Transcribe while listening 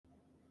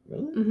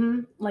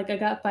Really? Like I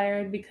got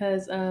fired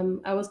because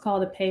I was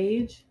called a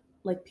page,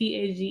 like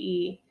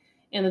PAGE,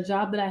 and the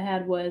job that I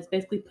had was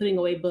basically putting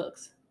away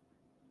books.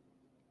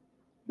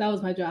 That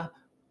was my job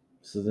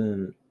So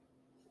then,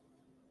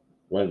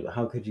 like,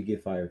 how could you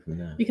get fired from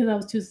that? because I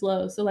was too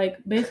slow. So like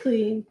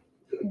basically,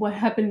 what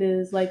happened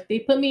is like they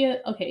put me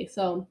okay.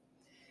 So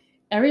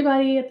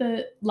everybody at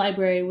the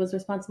library was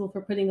responsible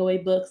for putting away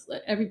books.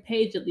 Like, every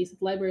page, at least, at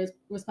the library is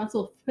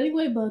responsible for putting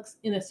away books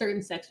in a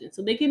certain section.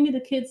 So they gave me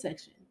the kids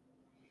section,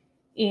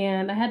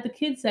 and I had the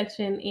kids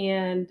section,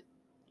 and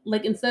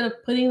like instead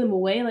of putting them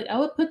away, like I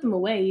would put them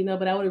away,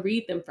 but I would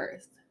read them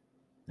first.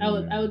 I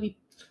would Mm. be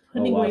Oh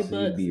putting wow! away So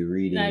you'd books, be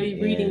and I'd reading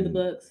be reading the and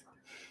books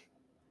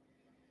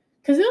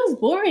because it was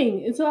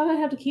boring, and so I would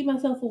have to keep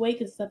myself awake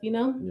and stuff.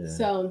 yeah.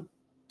 So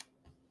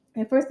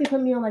at first they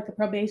put me on like a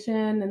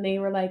probation, and they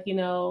were like,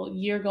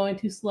 you're going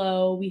too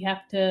slow. We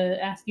have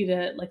to ask you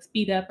to like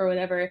speed up or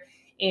whatever.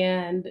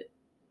 And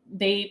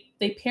they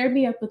paired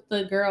me up with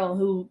the girl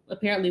who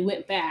apparently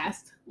went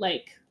fast.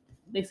 Like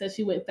they said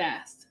she went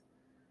fast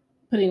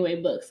putting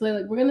away books. So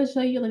they're like, we're gonna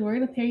show you, like we're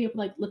gonna pair you up,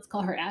 like let's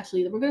call her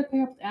Ashley. We're gonna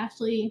pair up with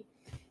Ashley,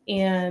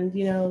 and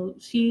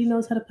she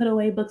knows how to put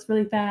away books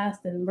really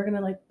fast, and we're gonna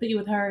like put you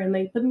with her. And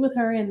they put me with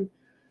her, and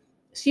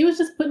she was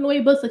just putting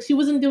away books, like she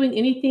wasn't doing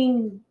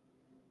anything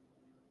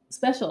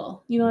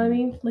special. You know what I Mm.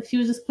 mean? Like she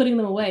was just putting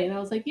them away, and I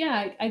was like,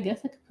 yeah, I guess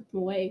I could put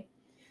them away.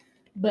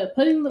 But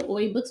putting them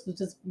away books was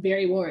just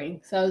very boring.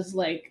 So I was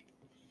like,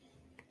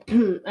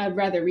 I'd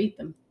rather read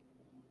them.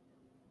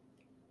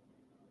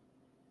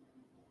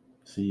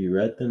 So you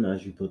read them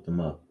as you put them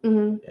up,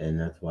 hmm and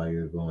that's why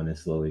you're going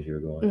as slow as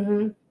you're going.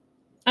 hmm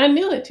I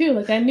knew it too.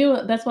 Like I knew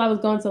that's why I was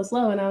going so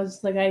slow, and I was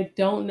just like, I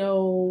don't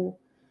know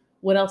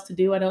what else to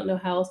do. I don't know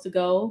how else to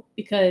go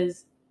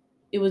because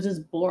it was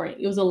just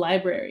boring. It was a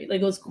library.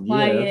 Like it was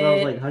Yeah, that's why I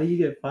was like, quiet. how do you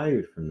get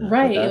fired from that? But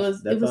Right. It that's was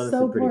it that's was honestly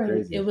so pretty boring. It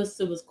crazy. was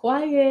it was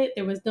quiet.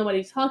 There was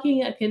nobody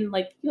talking. I couldn't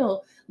like,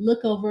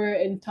 look over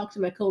and talk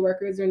to my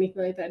coworkers or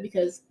anything like that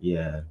because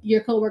Yeah.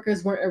 your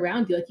coworkers weren't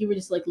around you. Like you were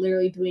just like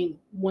literally doing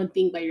one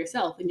thing by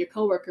yourself, and your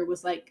coworker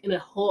was like in a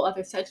whole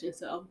other section.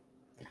 So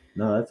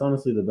No, that's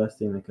honestly the best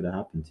thing that could have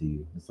happened to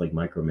you. It's like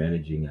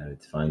micromanaging at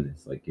its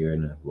finest. Like you're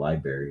in a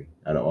library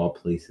out of all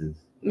places.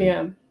 Like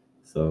yeah.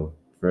 so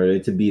for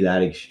it to be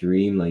that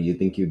extreme, like you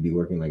think you'd be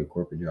working like a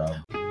corporate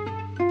job.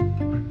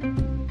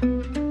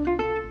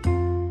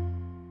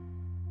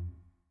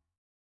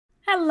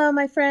 Hello,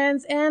 my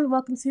friends, and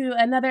welcome to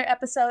another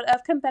episode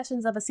of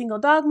Confessions of a Single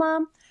Dog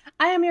Mom.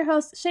 I am your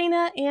host,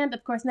 Shayna, and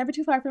of course, never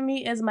too far from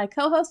me is my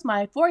co-host,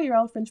 my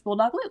 4-year-old French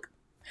Bulldog, Luke.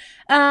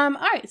 All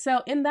right,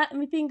 so in that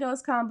Anything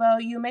Goes combo,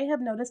 you may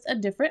have noticed a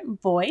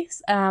different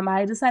voice.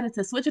 I decided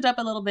to switch it up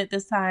a little bit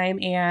this time,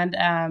 and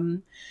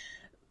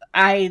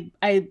I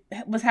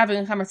was having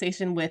a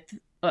conversation with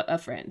a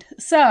friend.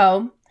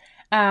 So,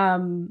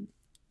 in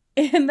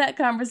that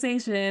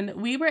conversation,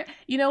 we were,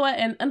 you know what,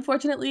 and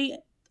unfortunately,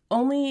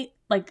 only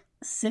like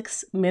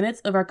 6 minutes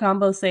of our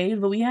combo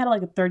saved, but we had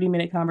like a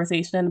 30-minute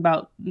conversation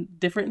about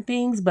different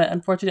things, but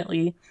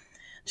unfortunately,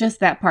 just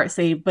that part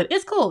saved. But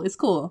it's cool. It's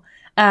cool.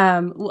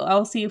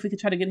 I'll see if we could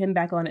try to get him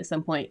back on at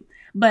some point.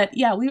 But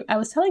yeah, I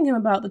was telling him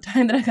about the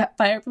time that I got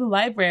fired from the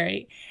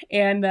library,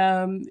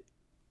 and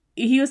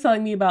he was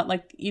telling me about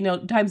like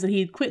times that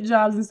he'd quit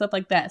jobs and stuff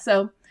like that.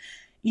 So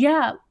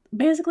yeah,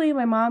 basically,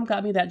 my mom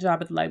got me that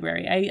job at the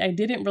library. I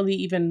didn't really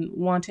even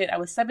want it. I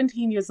was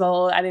 17 years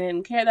old. I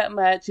didn't care that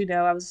much.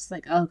 I was just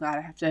like, oh God,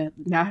 I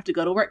have to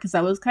go to work because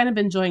I was kind of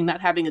enjoying not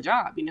having a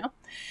job.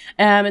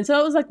 And so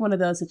it was like one of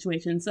those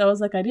situations. So I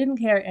was like, I didn't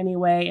care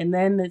anyway. And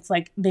then it's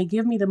like they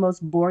give me the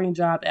most boring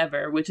job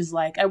ever, which is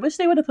like, I wish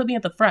they would have put me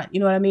at the front. You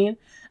know what I mean?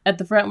 At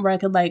the front where I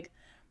could like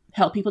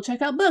help people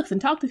check out books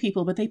and talk to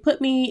people. But they put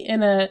me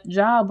in a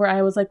job where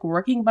I was like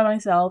working by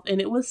myself,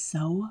 and it was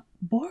so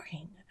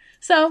boring.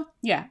 So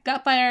yeah,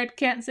 got fired.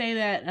 Can't say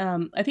that.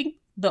 I think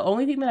the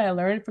only thing that I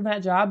learned from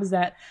that job is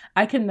that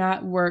I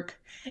cannot work.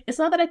 It's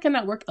not that I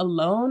cannot work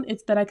alone.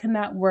 It's that I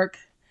cannot work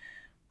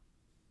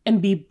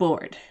and be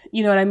bored.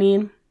 You know what I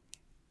mean?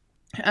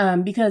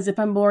 Because if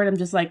I'm bored, I'm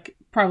just like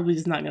probably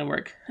just not gonna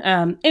work.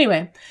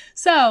 Anyway,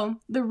 so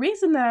the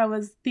reason that I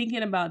was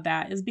thinking about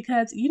that is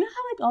because you know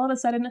how like all of a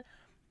sudden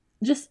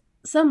just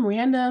some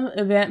random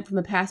event from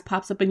the past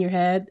pops up in your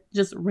head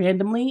just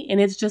randomly,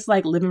 and it's just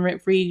like living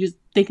rent free, just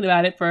thinking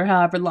about it for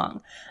however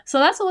long. So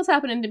that's what's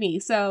happening to me.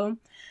 So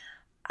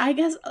I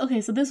guess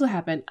okay, so this will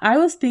happen. I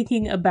was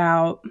thinking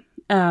about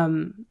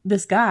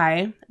this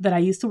guy that I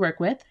used to work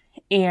with,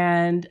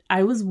 and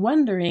I was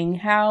wondering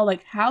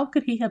how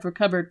could he have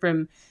recovered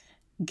from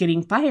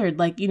getting fired?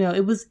 Like,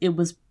 it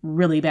was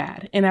really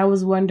bad. And I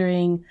was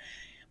wondering,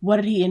 what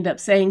did he end up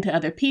saying to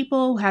other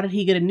people? How did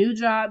he get a new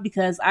job?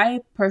 Because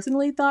I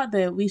personally thought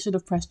that we should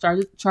have pressed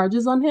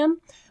charges on him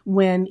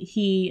when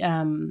he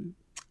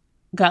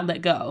got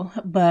let go.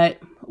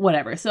 But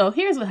whatever. So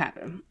here's what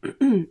happened.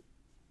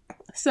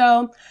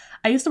 So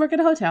I used to work at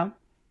a hotel,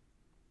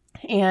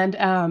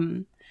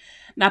 and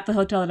not the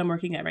hotel that I'm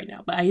working at right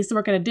now, but I used to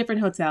work at a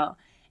different hotel.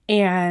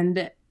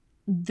 And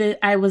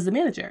I was the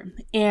manager,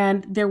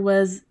 and there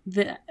was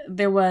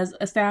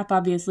a staff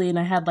obviously, and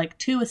I had like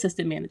two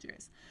assistant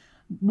managers.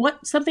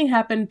 What Something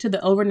happened to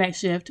the overnight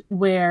shift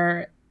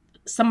where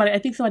somebody, I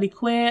think somebody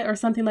quit or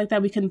something like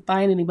that. We couldn't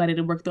find anybody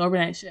to work the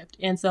overnight shift,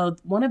 and so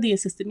one of the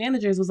assistant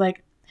managers was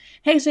like,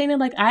 "Hey Shayna,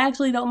 like I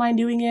actually don't mind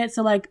doing it,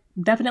 so like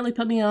definitely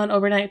put me on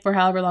overnight for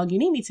however long you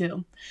need me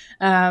to."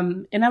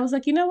 And I was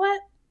like, you know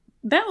what,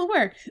 that will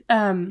work,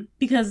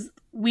 because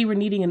we were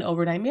needing an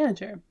overnight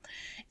manager.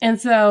 And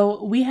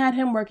so we had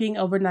him working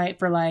overnight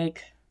for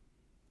like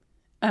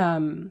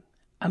um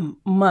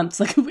months.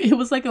 Like it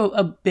was like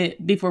a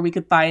bit before we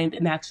could find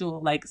an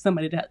actual like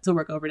somebody to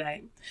work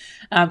overnight.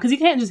 Because you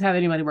can't just have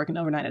anybody working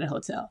overnight at a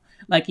hotel.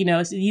 Like,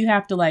 so you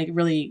have to like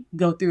really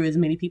go through as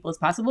many people as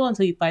possible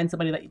until you find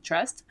somebody that you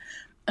trust.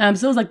 So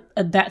it was like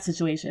that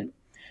situation.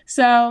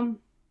 So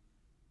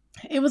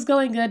it was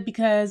going good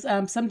because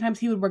sometimes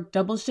he would work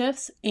double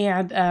shifts,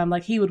 and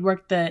like he would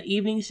work the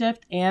evening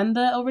shift and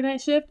the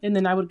overnight shift, and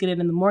then I would get in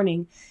the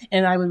morning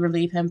and I would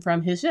relieve him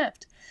from his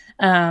shift.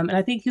 And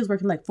I think he was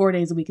working like 4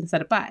 days a week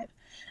instead of five.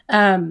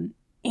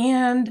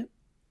 And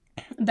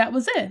that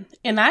was it.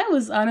 And I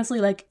was honestly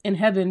like in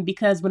heaven,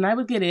 because when I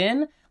would get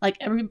in, like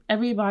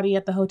everybody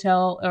at the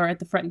hotel or at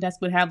the front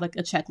desk would have like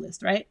a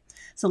checklist, right?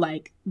 So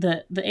like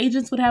the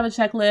agents would have a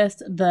checklist,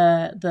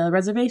 the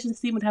reservations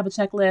team would have a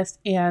checklist,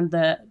 and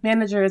the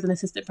managers and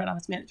assistant front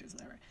office managers,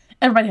 whatever.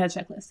 Everybody had a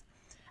checklist.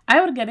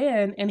 I would get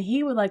in and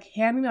he would like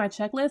hand me my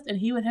checklist, and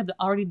he would have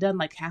already done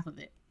like half of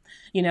it.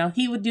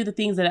 He would do the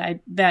things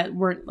that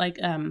weren't like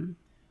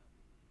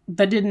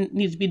that didn't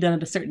need to be done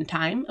at a certain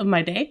time of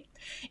my day.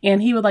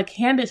 And he would like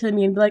hand it to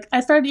me and be like,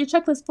 "I started your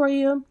checklist for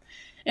you."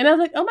 And I was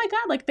like, "Oh my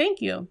God, like,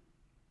 thank you."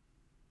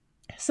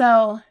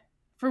 So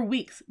for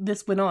weeks,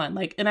 this went on.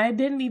 Like, and I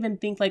didn't even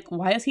think like,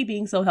 why is he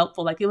being so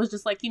helpful? Like, it was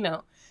just like,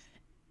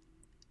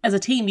 as a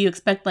team, you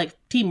expect like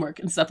teamwork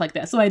and stuff like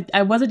that. So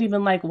I wasn't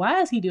even like, why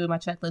is he doing my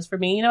checklist for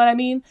me? You know what I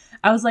mean?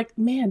 I was like,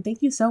 man,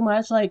 thank you so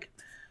much. Like,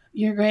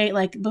 you're great.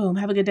 Like, boom,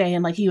 have a good day.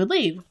 And like, he would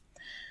leave.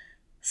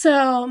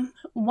 So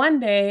one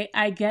day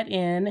I get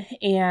in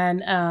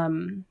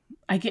and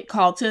I get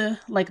called to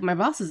like my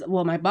boss's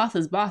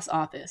boss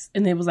office,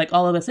 and there was like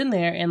all of us in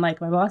there, and like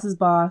my boss's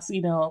boss,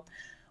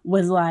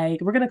 was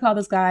like, "We're gonna call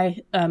this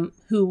guy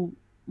who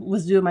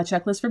was doing my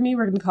checklist for me.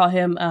 We're gonna call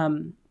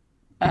him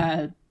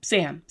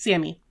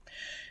Sammy."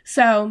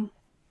 So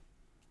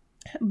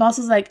boss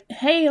was like,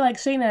 "Hey, like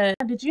Shayna,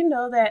 did you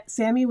know that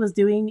Sammy was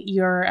doing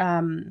your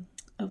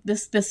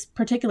this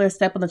particular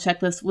step on the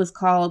checklist was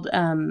called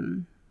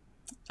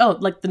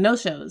like the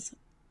no-shows?"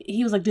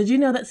 He was like, "Did you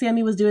know that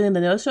Sammy was doing the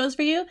no-shows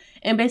for you?"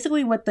 And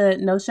basically what the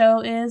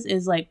no-show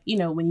is like,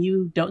 when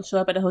you don't show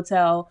up at a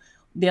hotel,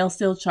 they'll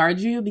still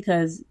charge you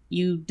because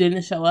you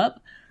didn't show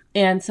up.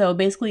 And so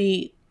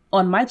basically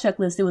on my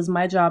checklist, it was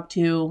my job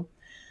to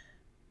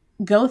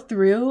go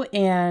through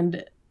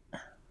and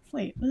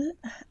wait,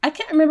 I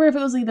can't remember if it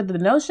was either the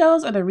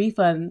no-shows or the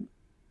refund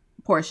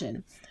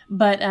portion,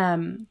 but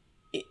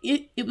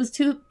it was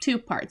two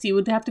parts. You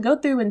would have to go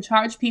through and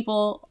charge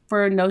people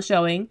for no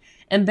showing,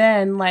 and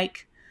then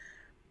like,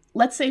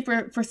 let's say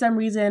for some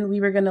reason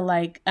we were gonna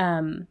like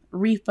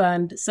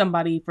refund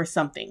somebody for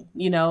something.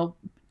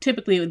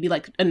 Typically it would be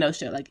like a no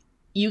show. Like,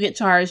 you get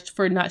charged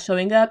for not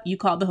showing up. You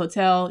call the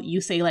hotel.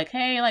 You say like,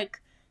 "Hey, like,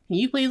 can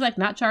you please like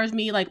not charge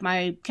me? Like,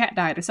 my cat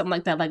died," or something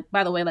like that. Like,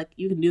 by the way, like,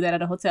 you can do that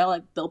at a hotel.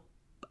 Like,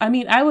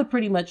 I would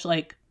pretty much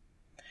like,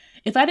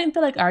 if I didn't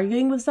feel like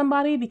arguing with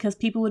somebody because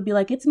people would be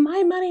like, "It's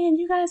my money and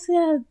you guys,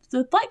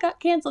 the flight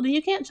got canceled and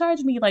you can't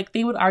charge me," like,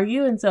 they would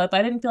argue. And so if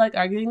I didn't feel like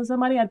arguing with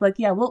somebody, I'd be like,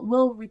 "Yeah,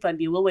 we'll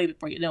refund you. We'll waive it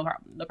for you. No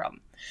problem. No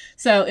problem."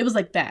 So it was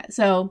like that.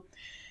 So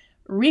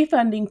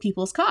refunding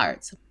people's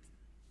cards.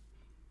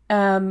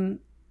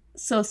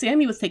 So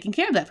Sammy was taking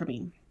care of that for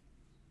me.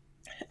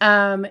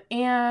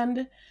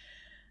 And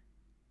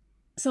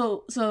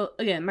so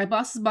again, my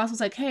boss's boss was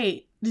like,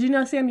 "Hey, did you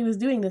know Sammy was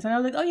doing this?" And I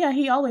was like, "Oh yeah,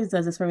 he always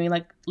does this for me.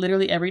 Like,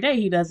 literally every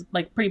day he does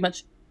like pretty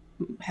much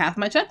half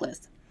my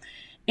checklist."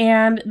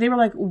 And they were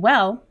like,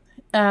 "Well,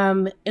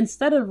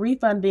 instead of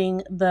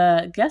refunding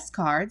the guest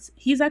cards,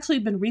 he's actually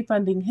been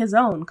refunding his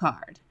own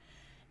card.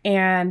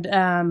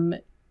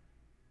 And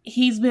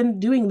he's been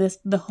doing this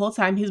the whole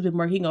time he's been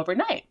working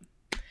overnight."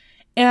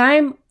 And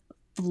I'm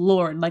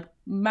floored. Like,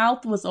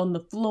 mouth was on the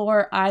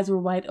floor, eyes were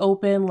wide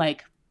open,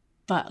 like,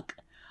 fuck.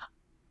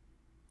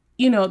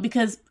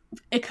 Because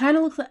it kind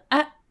of looks like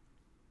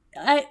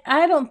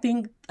I don't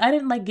think I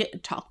didn't like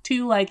get talked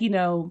to like,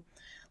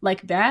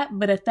 like that.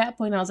 But at that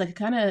point I was like, it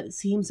kind of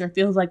seems or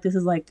feels like this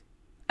is like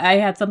I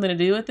had something to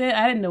do with it.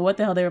 I didn't know what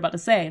the hell they were about to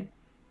say.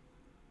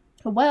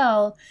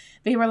 Well,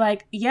 they were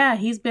like, "Yeah,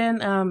 he's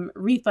been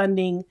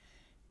refunding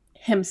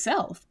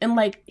himself, and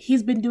like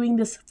he's been doing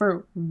this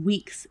for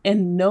weeks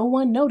and no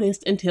one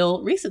noticed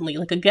until recently.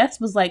 Like, a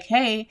guest was like,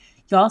 'Hey,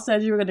 y'all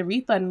said you were going to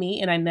refund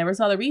me and I never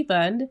saw the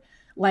refund.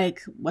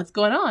 Like, what's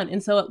going on?'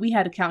 And so we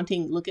had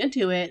accounting look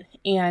into it,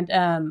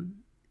 and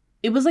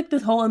it was like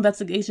this whole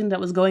investigation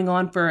that was going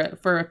on for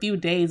a few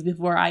days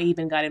before I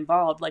even got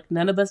involved. Like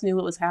none of us knew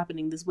what was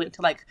happening. This went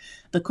to like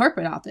the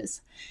corporate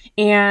office.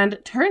 And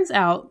turns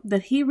out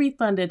that he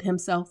refunded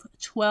himself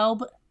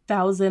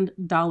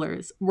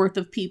 $12,000 worth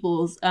of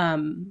people's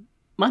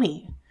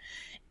money.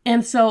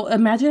 And so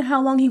imagine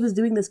how long he was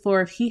doing this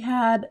for. If he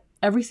had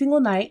every single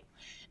night,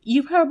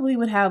 you probably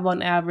would have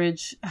on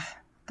average,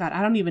 God,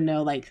 I don't even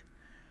know, like,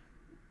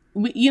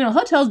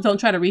 hotels don't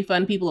try to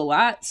refund people a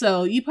lot.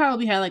 So you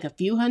probably had like a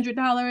few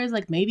 $100s,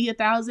 like maybe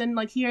 1,000,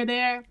 like here or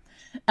there.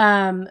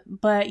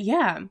 But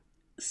yeah,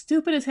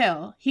 stupid as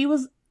hell. He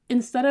was,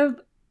 instead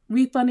of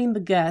refunding the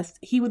guest,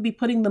 he would be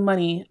putting the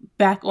money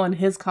back on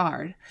his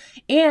card.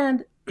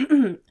 And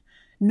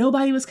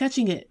nobody was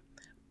catching it.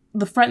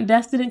 The front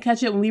desk didn't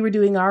catch it when we were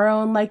doing our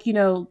own, like,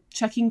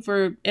 checking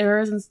for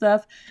errors and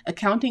stuff.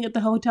 Accounting at the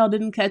hotel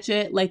didn't catch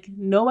it. Like,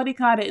 nobody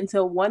caught it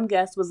until one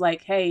guest was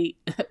like, hey,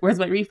 where's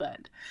my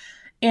refund?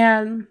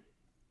 And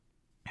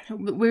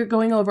we're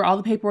going over all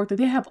the paperwork. That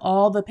they have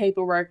all the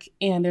paperwork,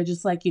 and they're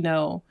just like,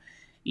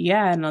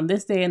 yeah, and on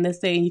this day and this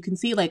day, and you can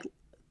see like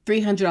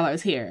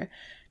 $300 here,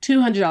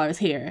 $200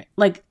 here,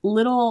 like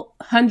little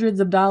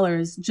hundreds of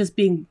dollars just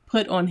being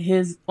put on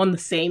the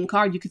same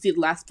card. You could see the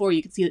last four.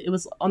 You could see it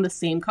was on the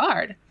same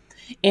card,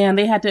 and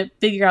they had to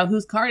figure out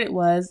whose card it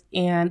was,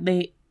 and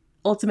they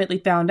ultimately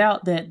found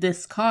out that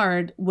this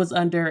card was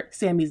under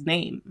Sammy's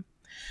name.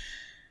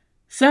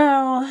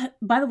 So,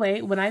 by the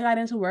way, when I got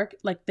into work,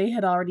 like they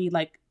had already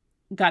like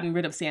gotten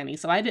rid of Sammy,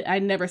 so I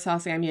never saw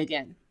Sammy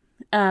again.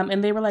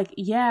 And they were like,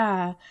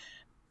 yeah,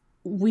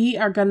 we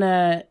are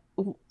gonna.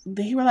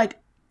 They were like,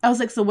 I was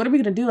like, so what are we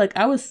gonna do? Like,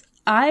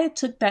 I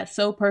took that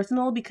so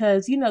personal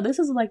because this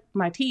is like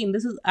my team.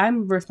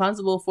 I'm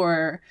responsible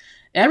for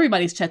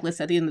everybody's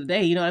checklist at the end of the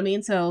day. You know what I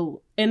mean?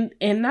 So, and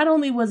not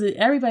only was it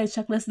everybody's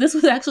checklist, this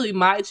was actually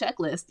my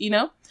checklist.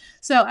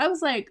 So I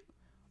was like,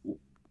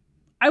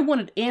 I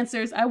wanted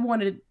answers. I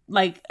wanted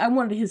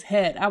his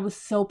head. I was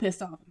so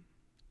pissed off.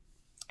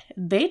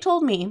 They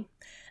told me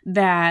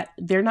that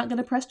they're not going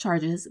to press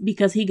charges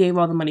because he gave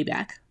all the money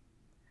back.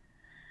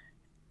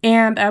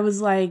 And I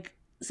was like,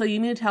 so you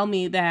mean to tell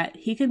me that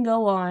he can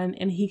go on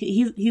and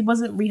he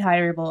wasn't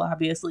rehireable,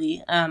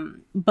 obviously.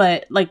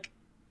 But like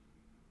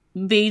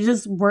they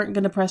just weren't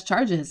going to press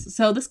charges.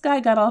 So this guy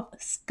got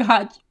off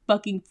scotch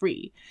fucking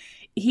free.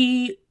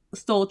 He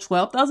stole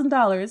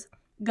 $12,000,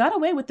 got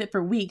away with it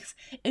for weeks.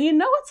 And you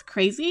know what's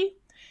crazy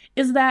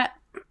is that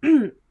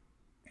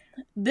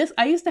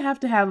I used to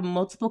have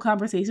multiple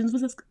conversations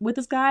with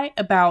this guy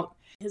about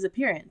his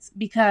appearance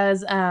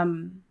because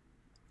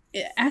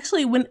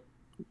actually when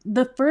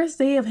the first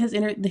day of his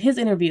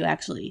interview,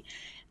 actually,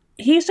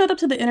 he showed up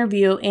to the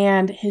interview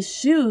and his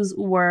shoes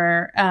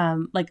were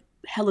like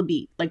hella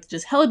beat, like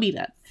just hella beat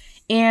up.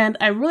 And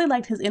I really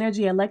liked his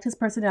energy. I liked his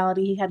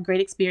personality. He had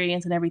great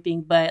experience and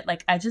everything, but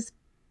like I just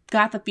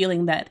got the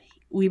feeling that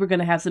we were going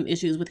to have some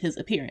issues with his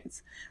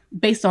appearance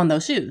based on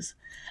those shoes.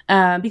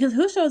 Because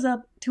who shows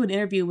up to an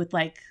interview with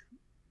like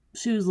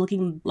shoes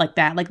looking like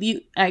that? Like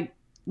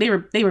they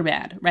were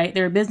bad, right?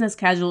 They were business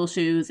casual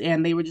shoes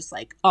and they were just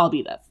like all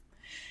beat up.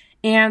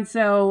 And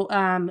so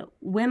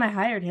when I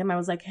hired him, I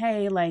was like,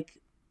 hey, like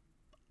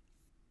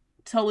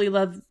totally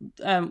love,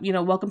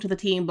 welcome to the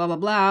team, blah, blah,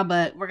 blah.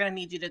 But we're going to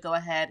need you to go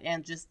ahead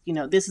and just,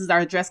 this is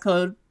our dress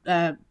code.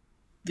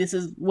 This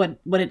is what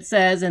it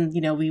says. And,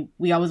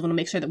 we always want to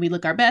make sure that we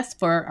look our best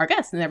for our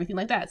guests and everything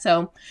like that.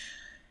 So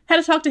had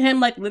to talk to him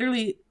like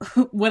literally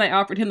when I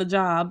offered him the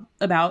job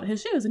about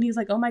his shoes. And he's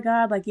like, oh my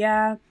God, like,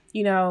 yeah,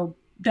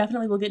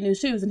 definitely we'll get new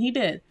shoes. And he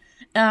did.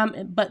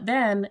 But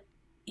then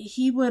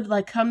he would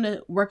like come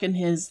to work in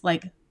his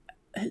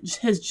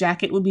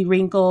jacket would be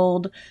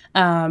wrinkled.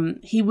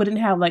 He wouldn't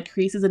have like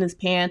creases in his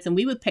pants, and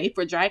we would pay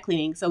for dry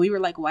cleaning. So we were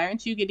like, why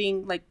don't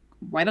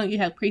you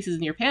have creases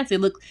in your pants? They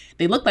look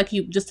like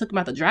you just took them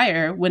out the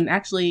dryer when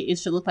actually it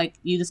should look like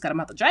you just got them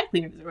out the dry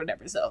cleaners or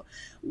whatever. So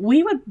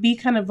we would be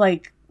kind of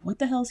like, what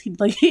the hell is he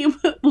like? He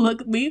would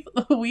look, we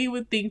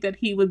would think that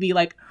he would be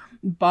like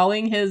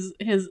balling his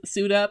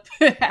suit up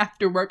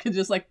after work and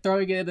just like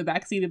throwing it in the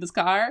backseat of his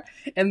car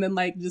and then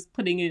like just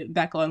putting it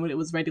back on when it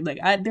was ready. Like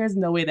there's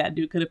no way that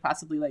dude could have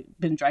possibly like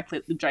been dry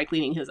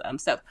cleaning his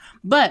stuff.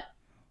 But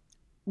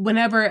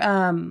whenever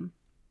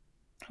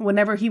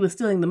he was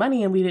stealing the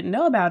money and we didn't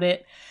know about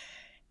it,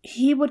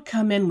 he would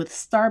come in with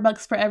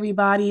Starbucks for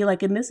everybody.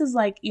 Like, and this is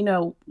like,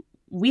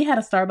 we had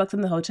a Starbucks in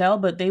the hotel,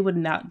 but they would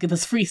not give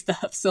us free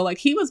stuff. So like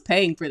he was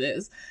paying for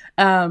this.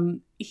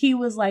 He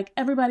was like,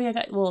 everybody,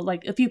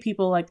 like a few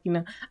people, like,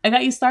 I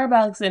got you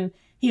Starbucks. And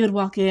he would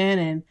walk in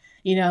and,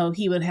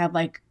 he would have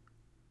like,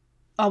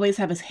 always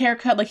have his hair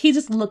cut. Like he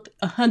just looked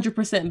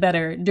 100%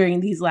 better during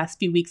these last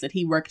few weeks that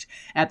he worked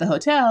at the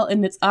hotel.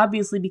 And it's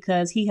obviously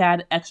because he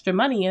had extra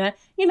money. And,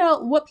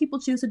 what people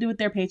choose to do with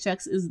their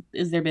paychecks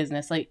is their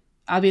business. Like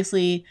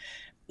obviously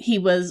he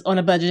was on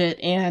a budget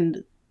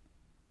and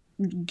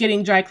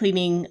getting dry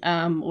cleaning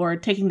or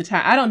taking the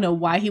time. I don't know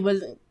why he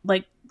wasn't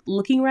like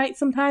looking right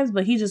sometimes,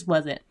 but he just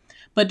wasn't.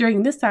 But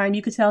during this time,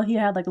 you could tell he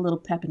had like a little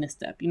pep in his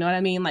step. You know what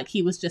I mean? Like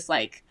he was just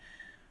like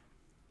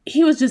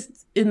he was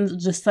just in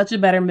just such a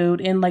better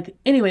mood. And like,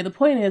 anyway, the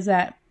point is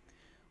that,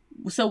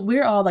 so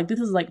we're all like, this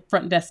is like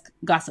front desk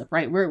gossip,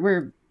 right?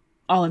 We're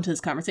all into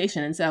this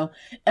conversation. And so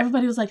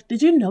everybody was like,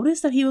 did you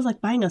notice that he was like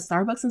buying a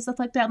Starbucks and stuff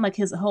like that? And like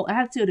his whole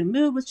attitude and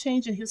mood was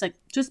changing. He was like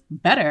just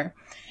better.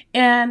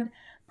 And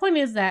point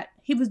is that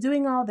he was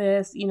doing all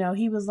this, you know,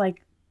 he was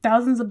like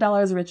thousands of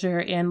dollars richer,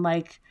 and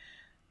like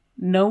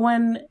no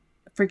one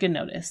freaking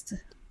noticed.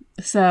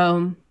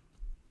 So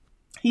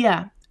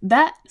yeah,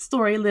 that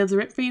story lives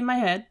rent free in my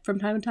head. From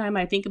time to time,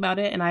 I think about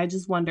it and I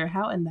just wonder,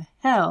 how in the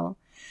hell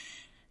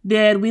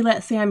did we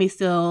let Sammy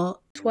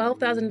steal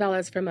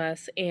 $12,000 from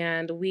us,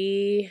 and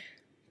we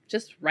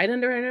just right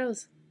under our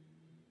nose?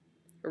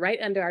 Right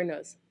under our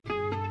nose.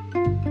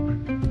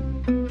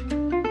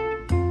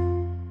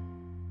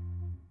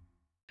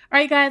 All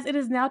right, guys, it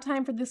is now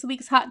time for this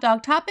week's Hot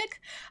Dog Topic.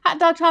 Hot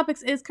Dog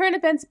Topics is current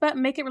events, but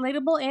make it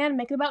relatable and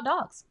make it about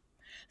dogs.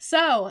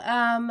 So,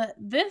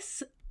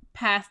 this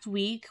past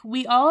week,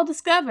 we all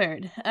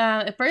discovered,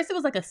 at first it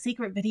was like a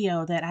secret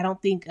video that I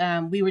don't think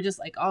we were just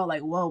like, all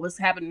like, whoa, what's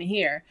happening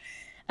here?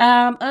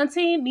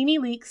 Auntie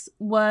Nene Leakes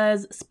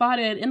was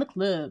spotted in the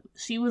club.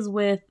 She was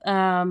with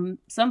some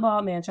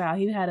bald man child.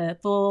 He had a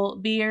full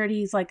beard.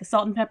 He's like a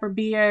salt and pepper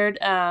beard.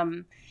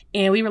 And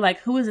we were like,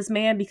 who is this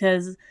man?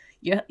 Because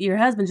your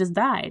husband just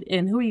died,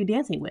 and who are you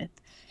dancing with?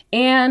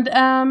 And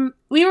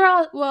we were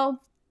all,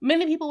 well,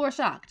 many people were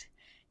shocked.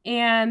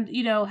 And,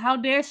 you know, how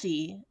dare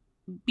she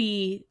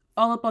be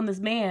all up on this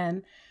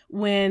man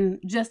when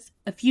just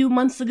a few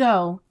months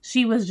ago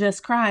she was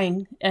just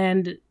crying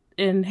and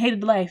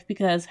hated life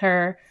because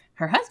her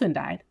husband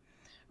died,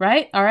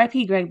 right?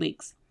 R.I.P. Greg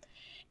Leakes.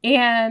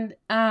 And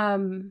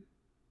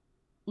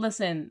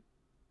listen,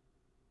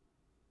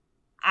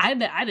 I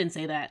didn't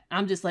say that.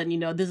 I'm just letting you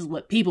know this is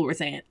what people were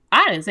saying.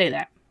 I didn't say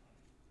that.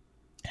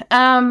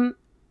 And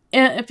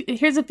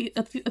here's a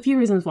few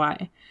reasons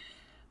why.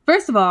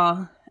 First of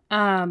all,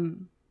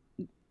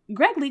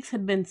 Greg Leakes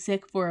had been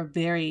sick for a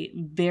very,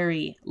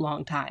 very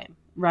long time,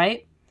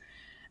 right?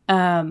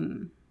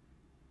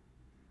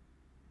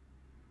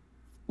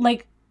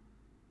 Like,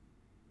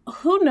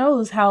 who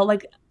knows how,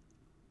 like,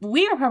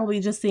 we are probably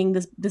just seeing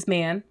this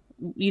man,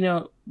 you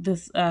know,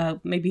 this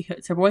maybe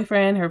it's her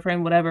boyfriend, her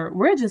friend, whatever.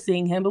 We're just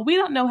seeing him, but we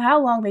don't know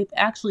how long they've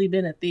actually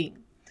been a thing.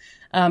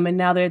 And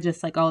now they're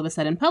just like all of a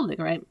sudden public,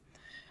 right?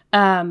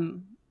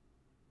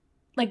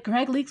 Like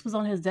Greg Leakes was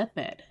on his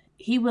deathbed.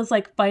 He was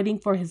like fighting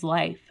for his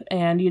life,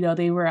 and you know,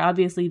 they were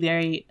obviously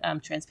very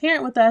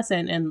transparent with us,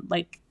 and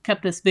like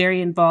kept us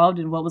very involved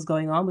in what was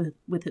going on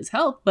with his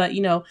health. But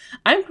you know,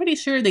 I'm pretty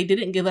sure they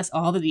didn't give us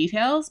all the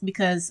details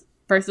because,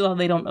 first of all,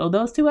 they don't owe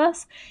those to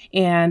us,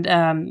 and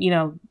you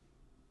know,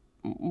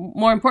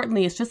 more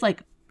importantly, it's just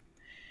like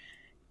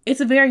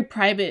it's a very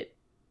private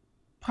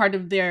part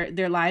of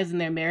their lives and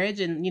their marriage,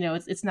 and you know,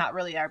 it's not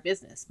really our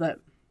business. But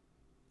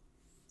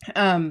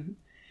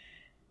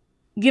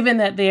given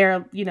that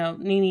they're, you know,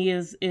 Nene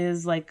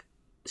is like,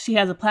 she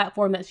has a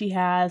platform that she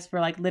has for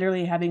like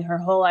literally having her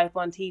whole life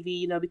on TV,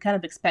 you know, we kind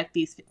of expect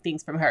these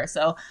things from her.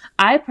 So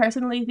I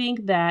personally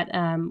think that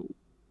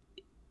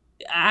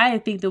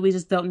we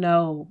just don't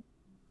know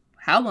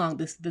how long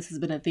this has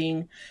been a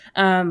thing.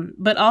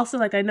 But also,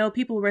 like, I know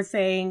people were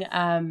saying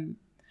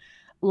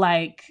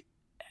like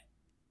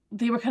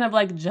they were kind of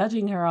like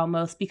judging her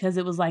almost, because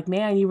it was like,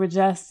 man, you were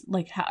just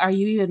like,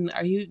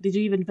 did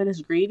you even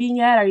finish grieving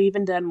yet? Are you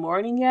even done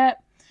mourning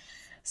yet?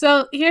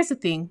 So here's the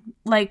thing,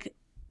 like,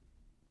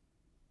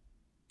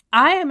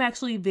 I am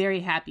actually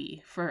very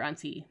happy for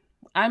Auntie.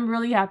 I'm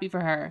really happy for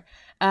her.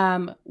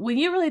 When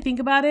you really think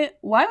about it,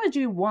 why would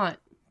you want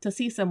to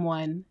see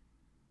someone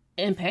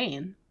in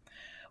pain?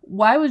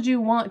 Why would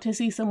you want to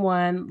see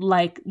someone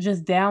like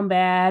just down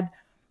bad,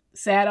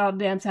 sad all the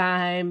damn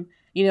time,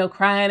 you know,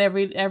 crying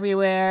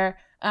everywhere?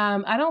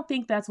 I don't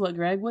think that's what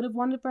Greg would have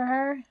wanted for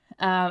her.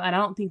 And I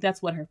don't think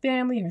that's what her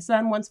family, her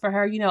son wants for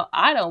her. You know,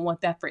 I don't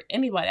want that for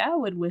anybody. I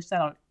would wish that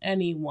on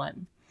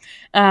anyone.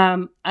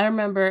 I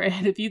remember,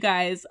 and if you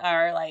guys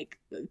are like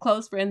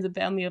close friends and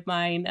family of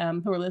mine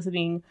who are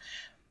listening,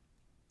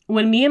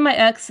 when me and my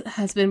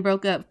ex-husband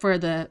broke up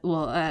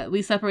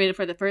we separated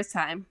for the first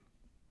time.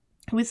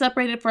 We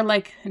separated for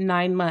like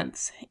 9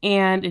 months.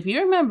 And if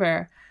you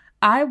remember,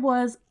 I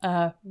was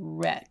a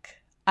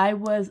wreck. I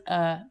was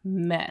a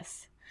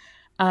mess.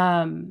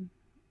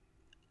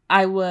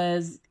 I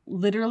was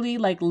literally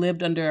like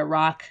lived under a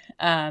rock.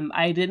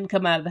 I didn't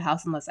come out of the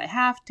house unless I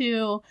have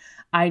to.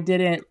 I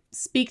didn't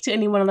speak to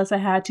anyone unless I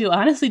had to.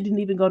 I honestly didn't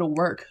even go to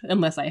work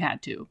unless I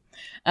had to.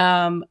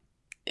 And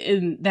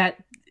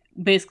that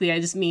basically, I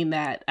just mean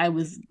that I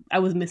was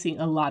missing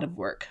a lot of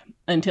work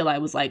until I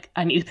was like,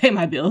 I need to pay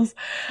my bills.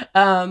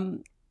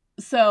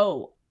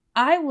 So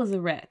I was a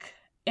wreck.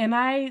 And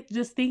I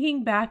just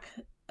thinking back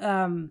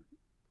on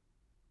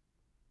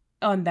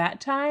that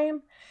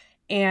time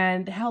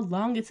and how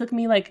long it took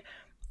me, like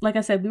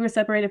I said, we were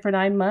separated for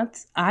 9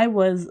 months. I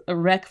was a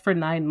wreck for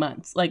 9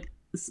 months, like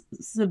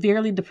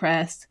severely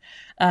depressed,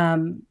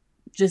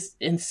 just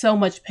in so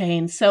much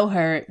pain, so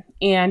hurt.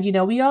 And, you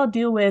know, we all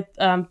deal with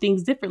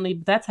things differently,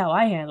 but that's how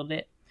I handled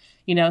it.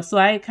 So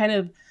I kind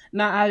of,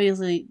 not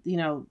obviously,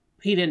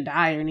 he didn't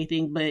die or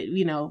anything, but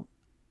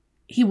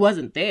he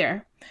wasn't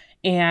there.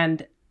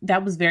 And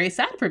that was very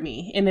sad for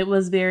me. And it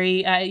was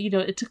very,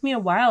 it took me a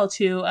while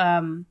to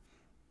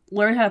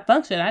learn how to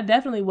function. I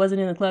definitely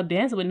wasn't in the club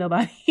dancing with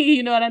nobody.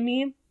 You know what I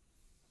mean?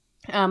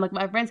 Like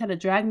my friends had to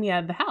drag me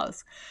out of the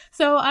house.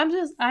 So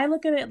I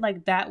look at it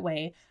like that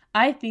way.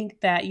 I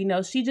think that,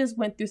 she just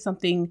went through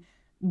something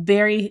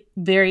very,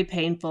 very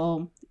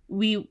painful.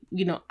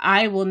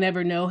 I will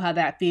never know how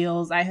that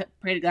feels. I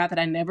pray to God that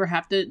I never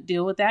have to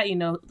deal with that,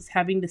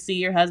 having to see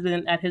your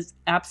husband at his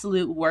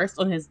absolute worst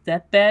on his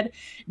deathbed,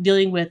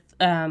 dealing with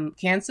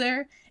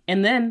cancer,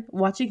 and then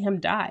watching him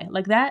die.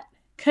 Like that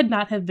could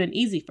not have been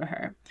easy for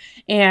her.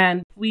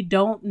 And we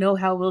don't know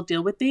how we'll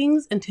deal with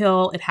things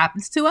until it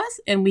happens to us,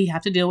 and we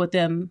have to deal with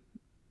them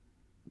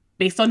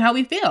based on how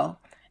we feel.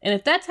 And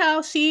if that's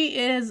how she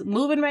is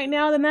moving right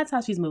now, then that's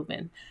how she's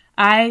moving.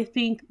 I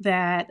think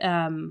that,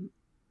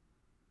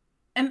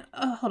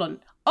 hold on.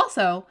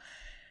 Also,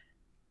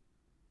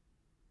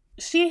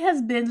 she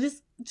has been,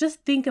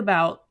 just think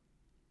about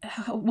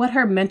what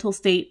her mental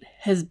state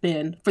has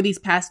been for these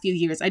past few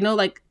years. I know,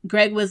 like,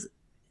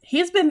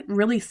 he's been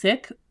really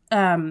sick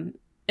in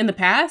the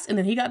past, and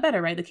then he got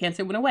better, right? The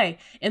cancer went away,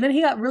 and then he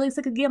got really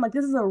sick again. Like,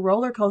 this is a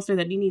roller coaster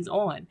that Nini's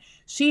on.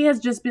 She has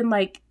just been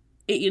like,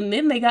 and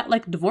then they got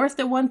like divorced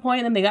at one point,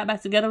 and then they got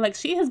back together. Like,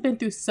 she has been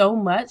through so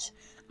much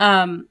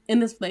in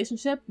this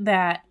relationship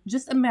that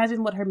just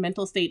imagine what her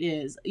mental state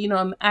is.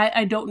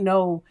 I don't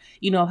know,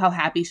 how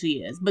happy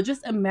she is, but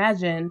just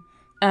imagine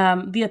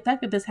the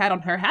effect that this had on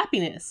her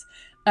happiness.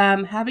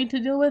 Having to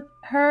deal with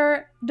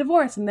her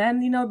divorce, and then,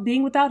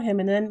 being without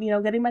him, and then,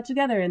 getting back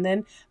together, and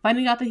then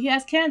finding out that he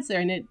has cancer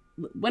and it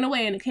went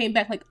away and it came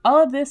back. Like,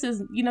 all of this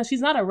is,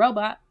 she's not a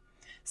robot.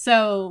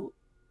 So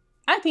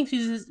I think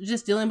she's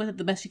just dealing with it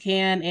the best she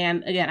can.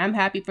 And again, I'm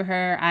happy for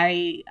her.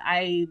 I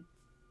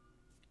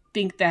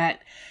think that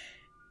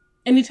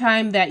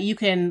anytime that you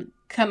can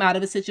come out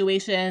of a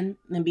situation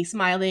and be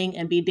smiling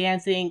and be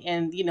dancing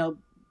and,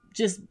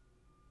 just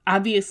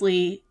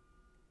obviously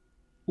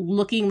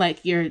looking like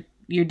you're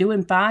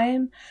doing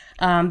fine,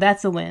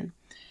 that's a win.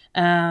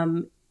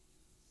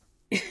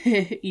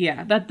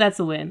 Yeah, that's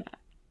a win.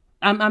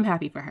 I'm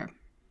happy for her.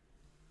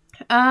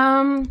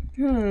 Yeah,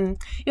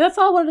 that's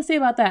all I wanted to say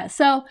about that.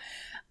 So,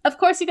 of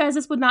course, you guys,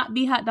 this would not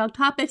be Hot Dog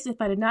Topics if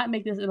I did not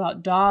make this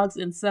about dogs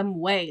in some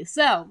way.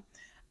 So,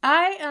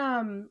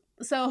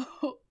 so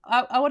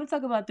I want to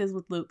talk about this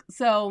with Luke.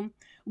 So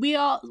we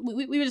were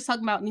just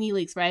talking about Nene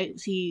Leaks, right?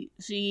 We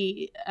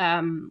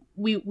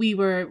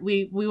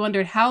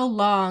wondered how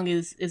long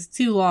is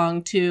too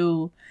long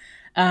to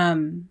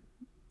mourn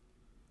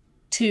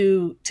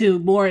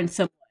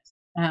someone.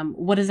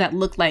 What does that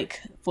look like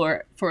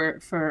for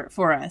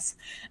us?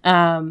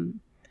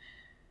 And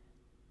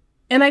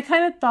I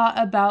kind of thought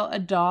about a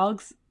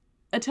dog's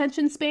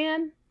attention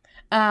span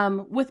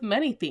with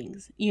many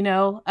things,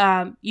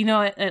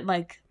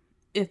 like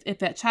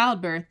if at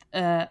childbirth,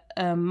 a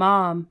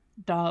mom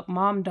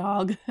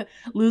dog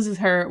loses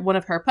one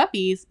of her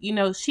puppies,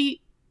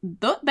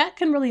 that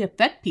can really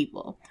affect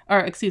people,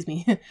 or excuse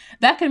me,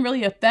 that can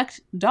really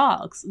affect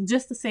dogs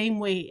just the same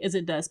way as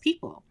it does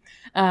people.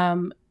 I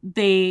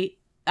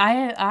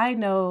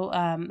know,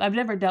 I've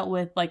never dealt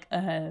with like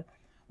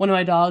one of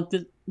my dogs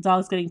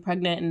getting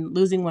pregnant and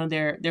losing one of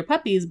their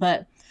puppies,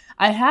 but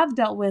I have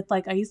dealt with,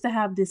 like, I used to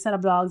have this set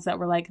of dogs that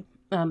were like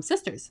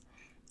sisters,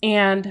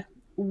 and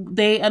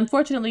they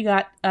unfortunately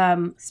got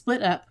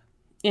split up,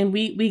 and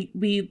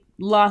we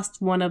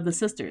lost one of the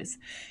sisters,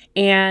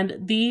 and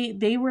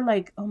they were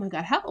like, oh my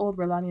God, how old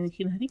were Lonnie and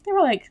Akina? I think they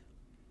were like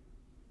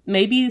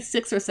maybe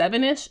 6 or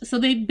 7-ish. So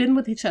they'd been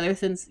with each other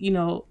since,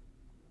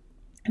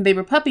 they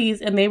were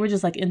puppies, and they were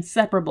just like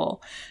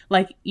inseparable.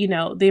 Like,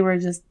 they were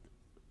just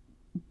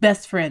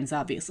best friends,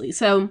 obviously.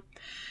 So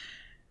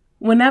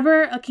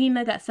whenever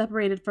Akina got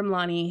separated from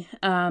Lonnie,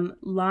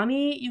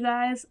 you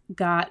guys,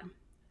 got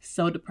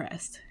so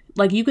depressed.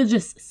 Like, you could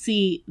just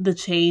see the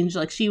change.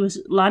 Like,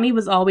 Lonnie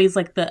was always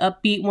like the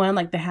upbeat one,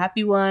 like the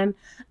happy one.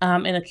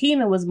 And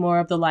Akina was more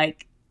of the,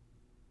 like,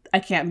 I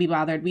can't be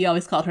bothered. We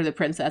always called her the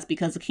princess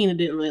because Akina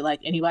didn't really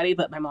like anybody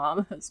but my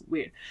mom. It's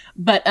weird.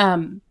 But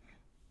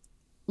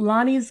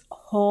Lonnie's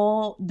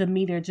whole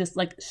demeanor just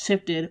like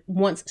shifted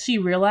once she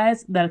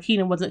realized that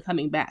Akina wasn't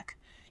coming back,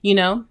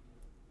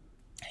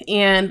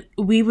 and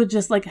we would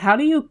just like, how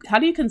do you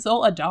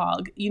console a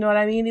dog? You know what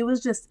I mean? It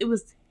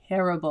was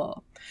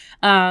terrible.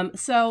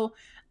 So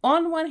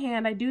on one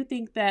hand, I do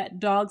think that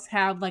dogs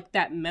have like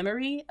that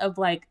memory of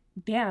like,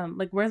 damn,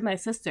 like, where's my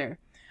sister?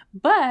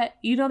 But,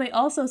 they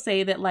also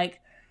say that like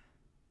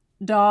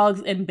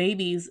dogs and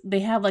babies,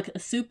 they have like a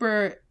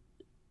super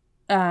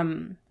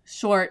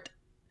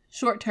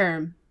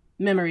short-term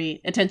memory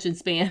attention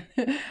span.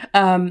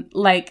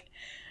 Like,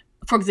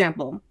 for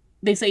example,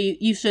 they say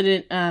you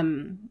shouldn't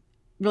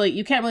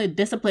you can't really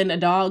discipline a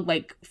dog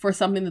like for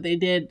something that they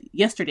did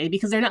yesterday,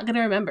 because they're not going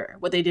to remember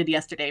what they did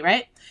yesterday,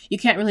 right? You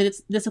can't really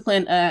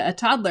discipline a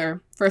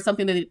toddler for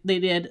something that they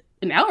did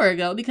an hour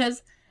ago,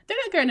 because they're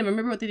not going to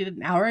remember what they did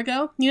an hour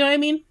ago. You know what I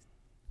mean?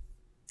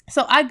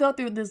 So I go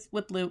through this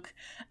with Luke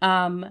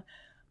um,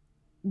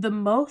 the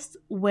most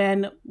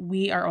when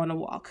we are on a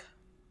walk.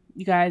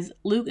 You guys,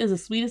 Luke is the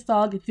sweetest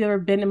dog. If you've ever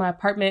been in my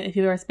apartment, if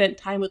you've ever spent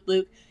time with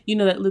Luke, you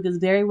know that Luke is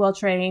very well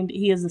trained.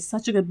 He is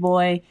such a good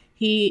boy.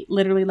 He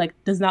literally like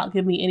does not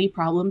give me any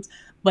problems.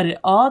 But it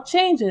all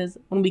changes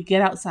when we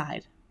get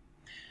outside.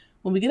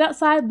 When we get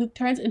outside, Luke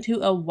turns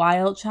into a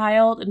wild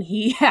child and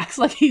he acts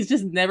like he's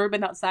just never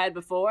been outside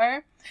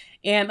before.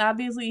 And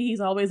obviously he's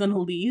always on a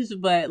leash,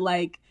 but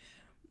like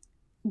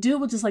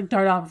dude will just like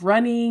dart off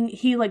running.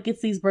 He like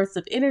gets these bursts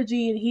of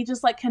energy and he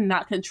just like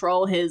cannot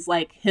control his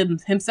like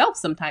himself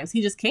sometimes.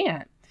 He just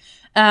can't.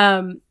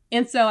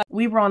 And so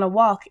we were on a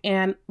walk,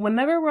 and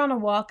whenever we're on a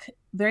walk,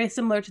 very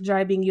similar to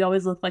driving, you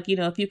always look like, you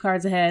know, a few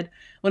cars ahead.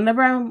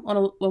 Whenever I'm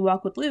on a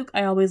walk with Luke,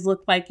 I always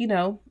look like, you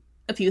know,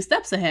 a few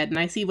steps ahead and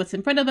I see what's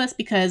in front of us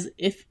because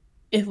if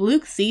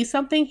Luke sees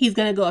something, he's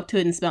gonna go up to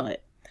it and smell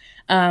it.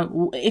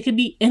 It could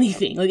be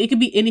anything. Like it could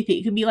be anything.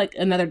 It could be like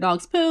another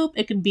dog's poop.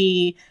 It could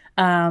be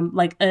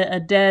like a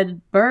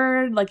dead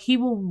bird. Like he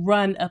will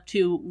run up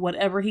to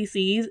whatever he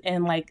sees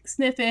and like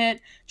sniff it,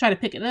 try to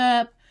pick it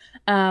up.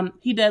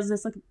 He does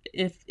this like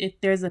if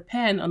there's a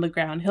pen on the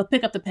ground, he'll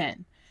pick up the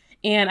pen.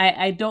 And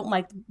I don't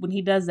like when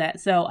he does that.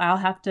 So I'll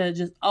have to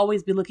just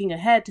always be looking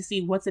ahead to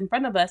see what's in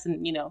front of us.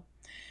 And, you know,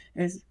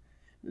 there's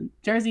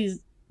Jersey's,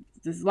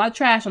 there's a lot of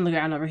trash on the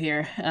ground over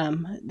here.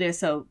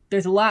 There's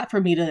a lot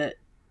for me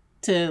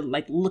to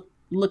like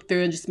look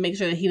through and just make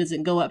sure that he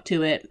doesn't go up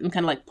to it and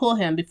kind of like pull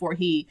him before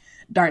he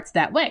darts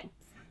that way.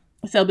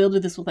 So I'll be able to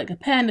do this with like a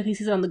pen. If he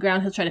sees it on the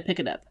ground, he'll try to pick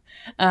it up.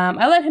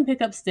 I let him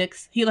pick up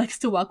sticks. He likes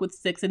to walk with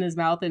sticks in his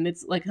mouth, and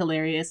it's like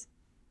hilarious.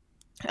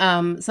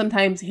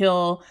 Sometimes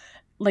he'll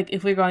like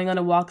if we're going on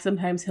a walk,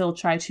 sometimes he'll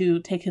try to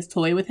take his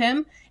toy with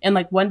him. And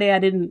like one day I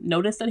didn't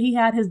notice that he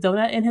had his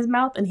donut in his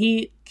mouth, and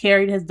he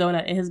carried his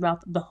donut in his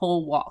mouth the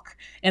whole walk.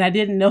 And I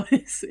didn't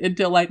notice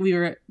until like we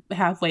were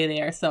halfway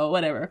there. So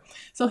whatever.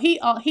 So he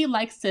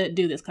likes to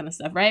do this kind of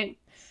stuff, right?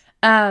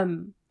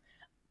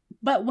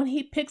 But when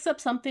he picks up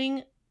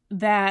something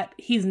that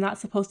he's not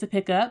supposed to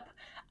pick up,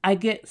 I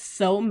get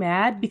so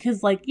mad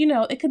because like, you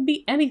know, it could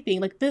be anything.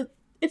 Like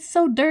it's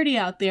so dirty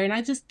out there and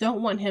I just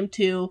don't want him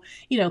to,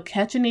 you know,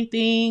 catch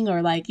anything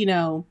or like, you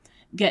know,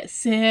 get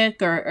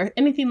sick or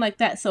anything like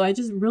that. So I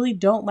just really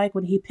don't like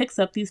when he picks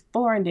up these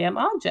foreign damn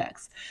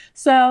objects.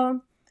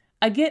 So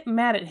I get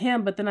mad at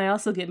him, but then I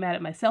also get mad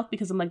at myself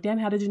because I'm like, damn,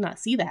 how did you not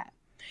see that?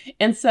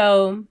 And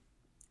so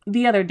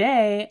the other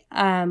day,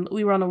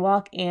 we were on a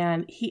walk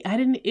and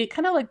it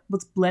kind of like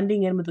was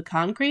blending in with the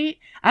concrete.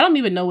 I don't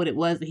even know what it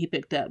was that he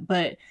picked up,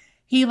 but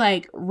he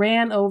like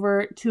ran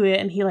over to it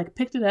and he like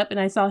picked it up and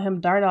I saw him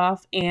dart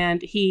off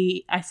and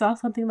I saw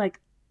something like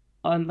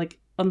on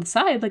the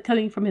side, like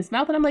coming from his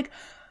mouth. And I'm like,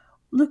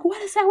 look,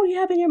 what is that? What do you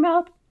have in your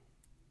mouth?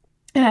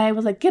 And I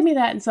was like, give me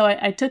that. And so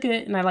I took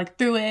it and I like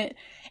threw it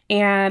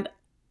and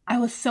I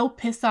was so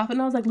pissed off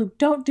and I was like, Luke,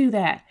 don't do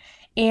that.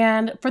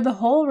 And for the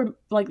whole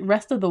like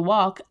rest of the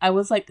walk, I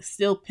was like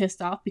still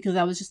pissed off because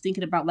I was just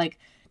thinking about like,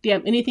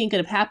 damn, anything could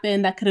have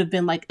happened. That could have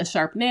been like a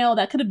sharp nail.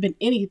 That could have been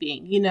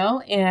anything, you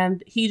know?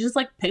 And he just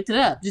like picked it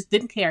up, just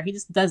didn't care. He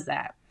just does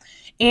that.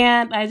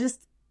 And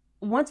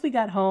once we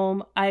got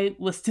home, I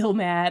was still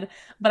mad,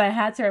 but I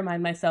had to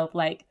remind myself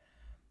like,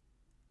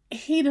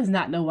 he does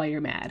not know why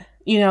you're mad.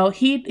 You know,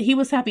 he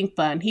was having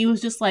fun. He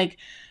was just like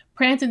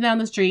prancing down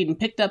the street and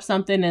picked up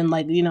something and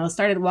like, you know,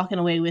 started walking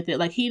away with it.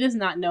 Like he does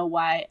not know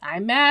why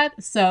I'm mad.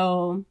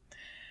 So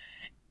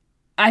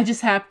I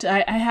just have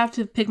to I have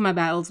to pick my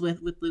battles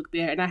with Luke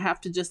there, and I have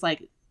to just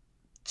like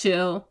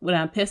chill when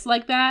I'm pissed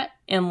like that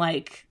and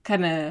like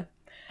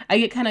I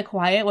get kind of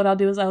quiet. What I'll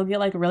do is I'll get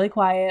like really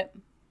quiet.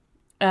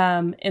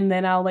 And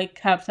then I'll like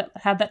have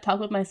that talk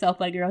with myself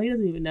like, girl, he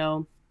doesn't even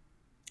know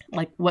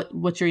like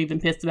what you're even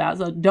pissed about.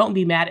 So don't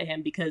be mad at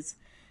him because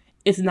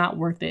it's not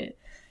worth it,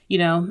 you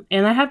know?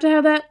 And I have to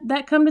have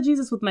that come to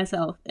Jesus with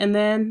myself. And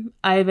then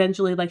I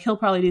eventually like, he'll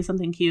probably do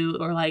something cute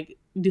or like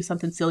do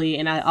something silly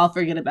and I'll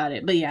forget about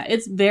it. But yeah,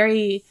 it's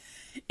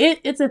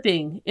a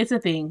thing. It's a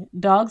thing.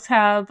 Dogs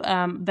have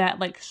that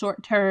like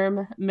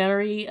short-term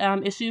memory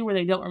issue where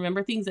they don't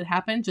remember things that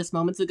happened just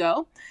moments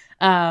ago.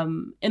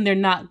 And they're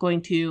not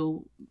going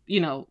to, you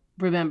know,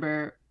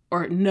 remember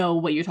or know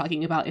what you're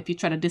talking about if you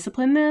try to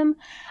discipline them.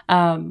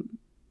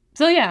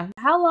 So yeah,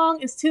 how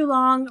long is too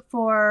long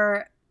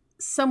for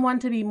someone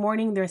to be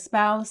mourning their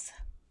spouse?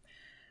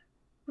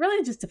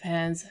 Really just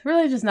depends.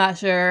 Really just not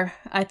sure.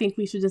 I think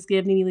we should just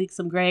give Nene Leakes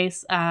some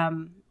grace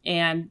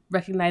and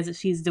recognize that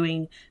she's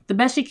doing the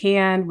best she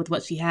can with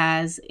what she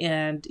has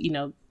and, you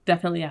know,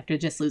 definitely after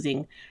just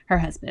losing her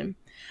husband.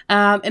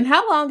 And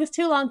how long is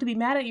too long to be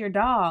mad at your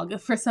dog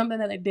for something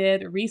that they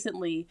did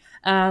recently?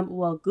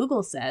 Well,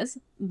 Google says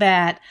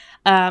that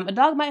a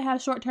dog might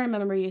have short-term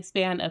memory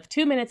span of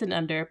 2 minutes and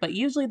under, but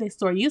usually they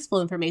store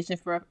useful information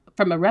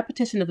from a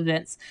repetition of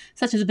events,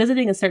 such as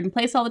visiting a certain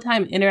place all the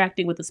time and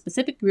interacting with a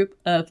specific group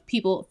of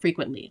people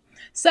frequently.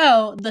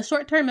 So the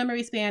short-term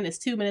memory span is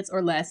 2 minutes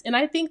or less. And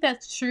I think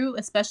that's true,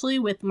 especially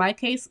with my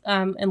case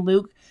and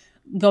Luke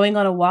going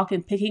on a walk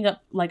and picking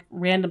up like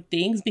random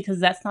things, because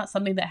that's not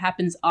something that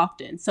happens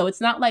often. So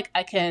it's not like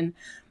I can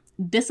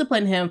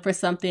discipline him for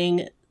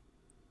something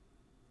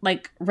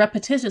like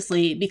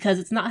repetitiously, because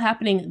it's not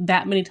happening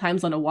that many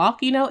times on a walk,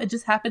 it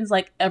just happens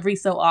like every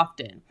so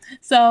often.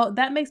 So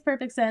that makes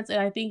perfect sense. And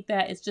I think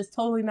that it's just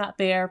totally not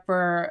fair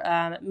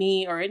for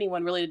me or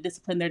anyone really to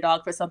discipline their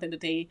dog for something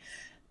that they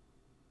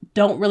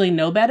don't really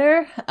know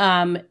better,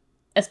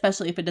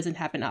 especially if it doesn't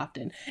happen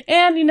often.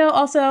 And,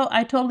 also,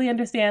 I totally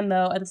understand,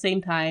 though, at the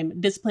same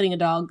time, disciplining a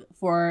dog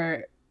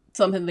for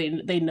something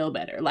they know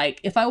better.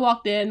 Like, if I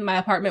walked in my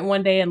apartment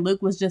one day and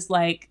Luke was just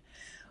like,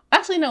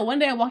 actually, no, one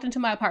day I walked into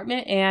my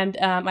apartment and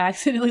I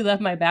accidentally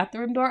left my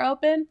bathroom door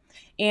open,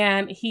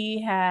 and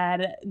he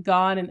had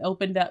gone and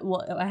opened up,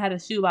 well, I had a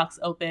shoebox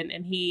open,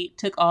 and he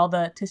took all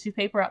the tissue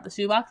paper out the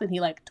shoebox and he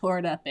like tore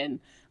it up, and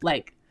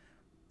like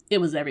it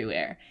was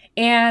everywhere.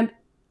 And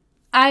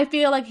I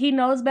feel like he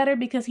knows better,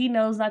 because he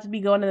knows not to be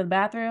going to the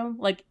bathroom.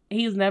 Like,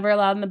 he's never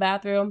allowed in the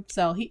bathroom.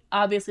 So he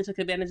obviously took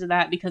advantage of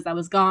that because I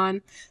was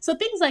gone. So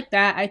things like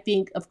that, I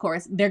think, of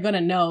course, they're going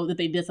to know that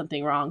they did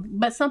something wrong.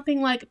 But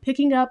something like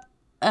picking up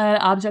an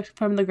object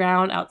from the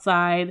ground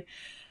outside,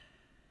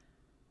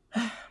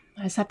 I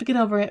just have to get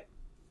over it.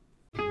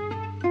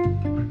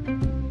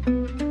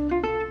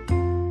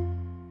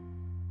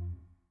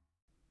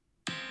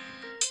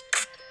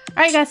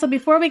 All right, guys, so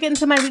before we get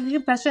into my weekly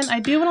confession, I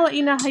do want to let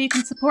you know how you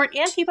can support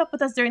and keep up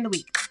with us during the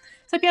week.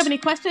 So if you have any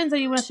questions or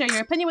you want to share your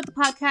opinion with the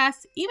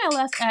podcast, email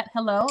us at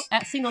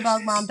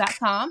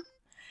hello@singledogmom.com.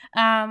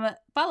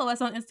 Follow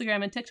us on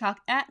Instagram and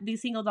TikTok at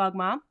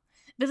 @thesingledogmom.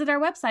 Visit our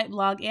website,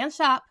 blog, and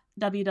shop,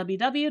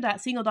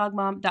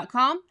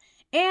 www.singledogmom.com.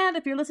 And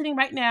if you're listening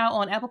right now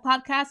on Apple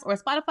Podcasts or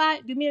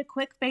Spotify, do me a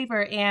quick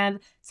favor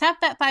and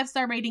tap that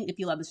 5-star rating if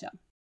you love the show.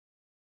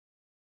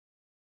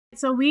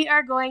 So we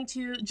are going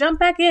to jump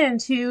back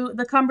into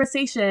the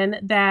conversation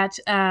that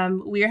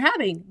we are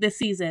having this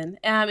season.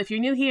 If you're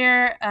new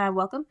here,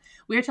 welcome.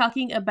 We're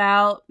talking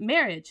about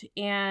marriage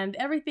and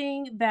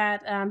everything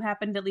that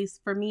happened, at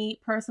least for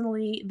me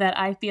personally, that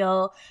I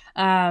feel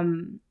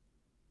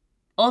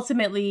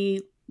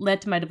ultimately led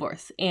to my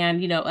divorce,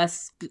 and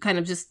us kind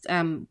of just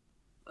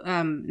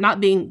not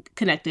being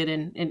connected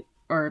and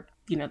or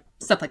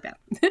stuff like that.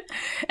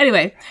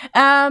 Anyway,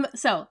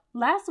 so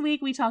last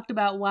week we talked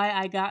about why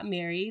I got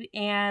married,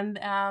 and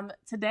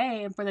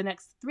today and for the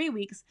next 3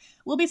 weeks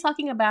we'll be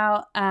talking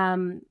about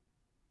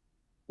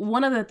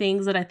one of the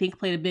things that I think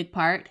played a big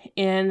part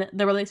in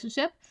the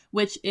relationship,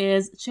 which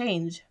is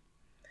change.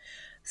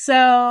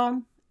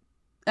 So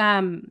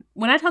when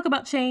I talk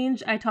about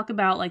change, I talk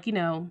about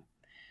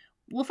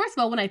well, first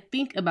of all, when I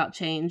think about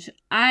change,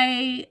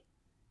 I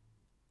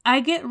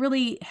get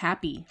really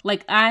happy.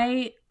 Like,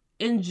 I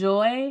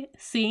enjoy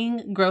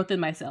seeing growth in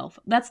myself.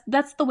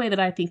 That's the way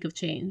that I think of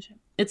change.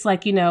 It's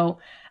like,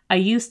 I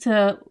used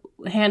to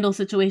handle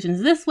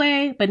situations this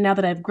way, but now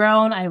that I've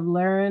grown, I've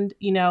learned,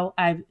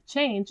 I've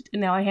changed,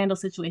 and now I handle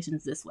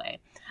situations this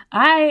way.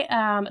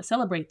 I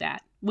celebrate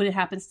that when it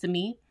happens to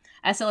me.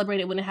 I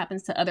celebrate it when it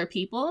happens to other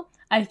people.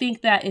 I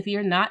think that if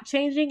you're not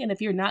changing and if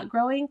you're not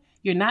growing,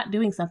 you're not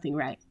doing something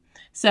right.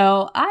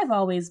 So I've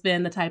always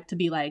been the type to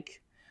be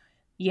like,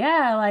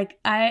 yeah, like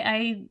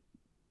I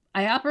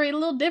operate a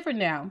little different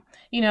now.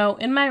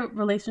 In my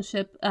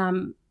relationship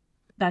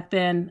back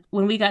then,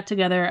 when we got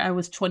together, I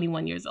was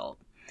 21 years old.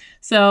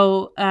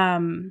 So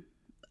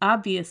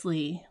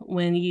obviously,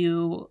 when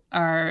you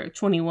are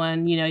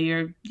 21,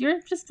 you're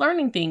just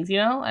learning things.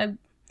 I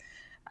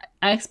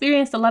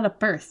experienced a lot of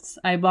firsts.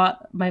 I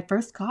bought my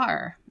first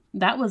car.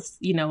 That was,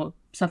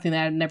 something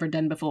that I'd never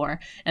done before.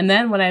 And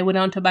then when I went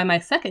on to buy my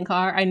second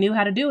car, I knew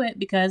how to do it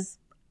because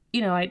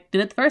I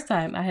did it the first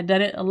time. I had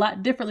done it a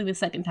lot differently the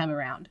second time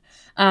around.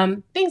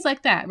 Things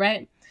like that,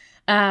 right?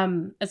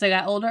 As I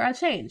got older, I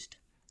changed.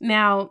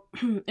 Now,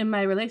 in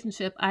my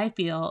relationship, I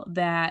feel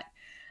that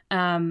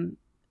when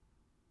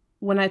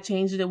I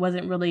changed it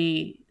wasn't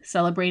really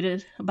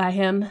celebrated by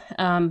him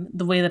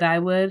the way that I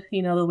would,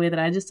 the way that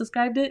I just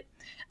described it.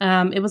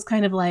 It was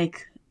kind of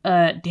like,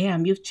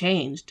 damn, you've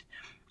changed.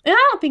 And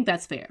I don't think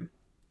that's fair.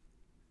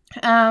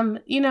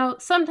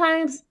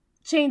 Sometimes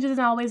change isn't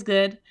always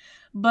good,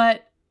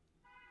 but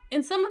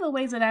in some of the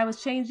ways that I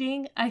was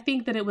changing, I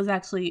think that it was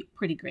actually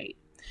pretty great.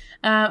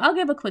 I'll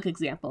give a quick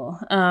example.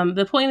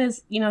 The point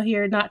is,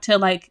 here not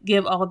to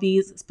give all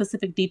these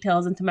specific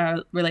details into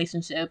my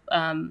relationship.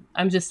 I'm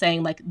just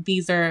saying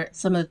these are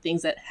some of the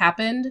things that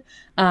happened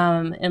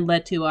and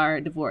led to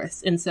our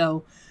divorce. And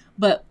so,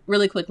 but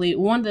really quickly,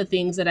 one of the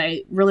things that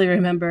I really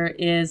remember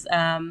is,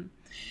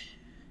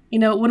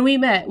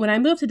 when I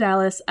moved to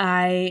Dallas,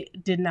 I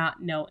did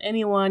not know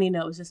anyone.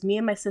 It was just me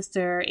and my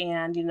sister,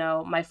 and,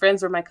 my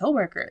friends were my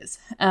coworkers.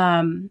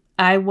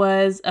 I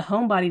was a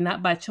homebody,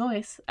 not by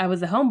choice. I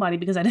was a homebody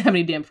because I didn't have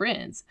any damn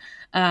friends.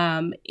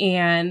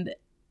 And,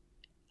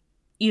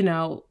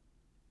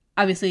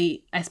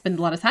 obviously I spent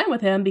a lot of time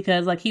with him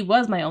because he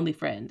was my only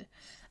friend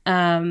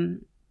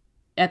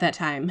at that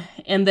time.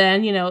 And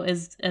then,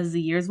 as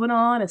the years went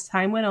on, as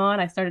time went on,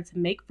 I started to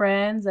make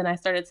friends, and I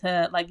started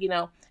to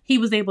he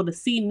was able to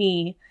see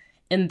me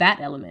in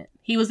that element.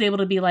 He was able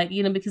to be like,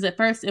 because at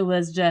first it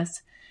was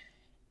just,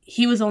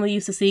 he was only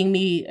used to seeing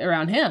me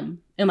around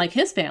him and like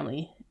his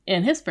family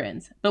and his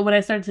friends. But when I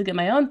started to get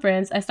my own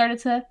friends, I started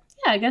to,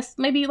 I guess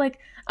maybe like,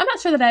 I'm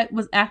not sure that I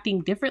was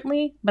acting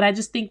differently, but I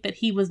just think that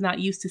he was not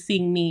used to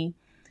seeing me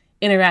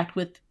interact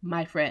with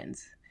my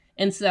friends.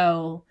 And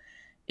so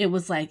it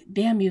was like,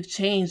 damn, you've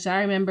changed.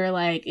 I remember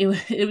like, it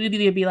would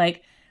either be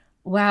like,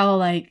 wow,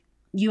 like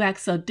you act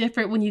so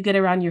different when you get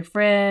around your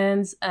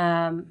friends.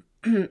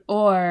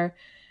 Or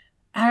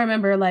I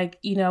remember like,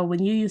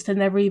 when you used to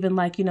never even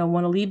like,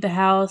 want to leave the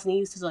house, and you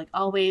used to like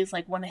always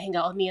like want to hang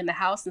out with me in the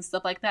house and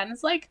stuff like that. And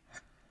it's like,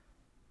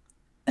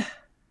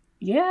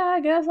 yeah,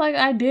 I guess like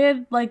I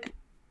did. Like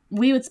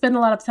we would spend a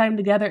lot of time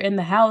together in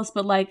the house,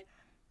 but like,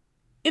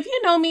 if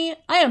you know me,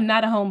 I am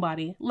not a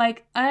homebody.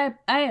 Like I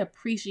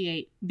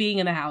appreciate being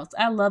in the house.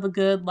 I love a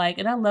good like,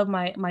 and I love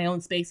my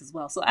own space as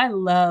well. So I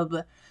love,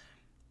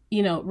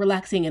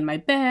 relaxing in my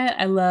bed.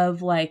 I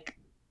love like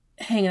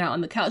hanging out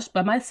on the couch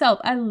by myself.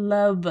 I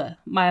love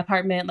my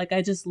apartment. Like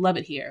I just love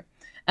it here.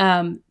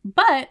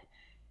 But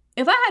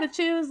if I had to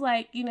choose,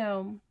 like,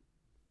 I'm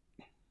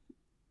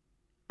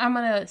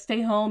gonna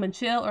stay home and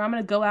chill, or I'm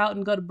gonna go out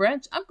and go to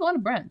brunch, I'm going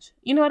to brunch.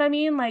 You know what I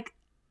mean? Like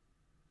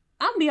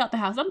I'm gonna be out the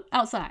house. I'm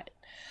outside.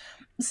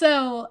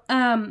 So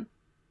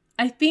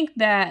I think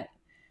that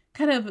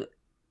kind of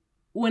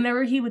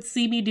whenever he would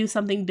see me do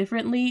something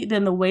differently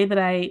than the way that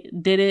I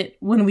did it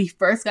when we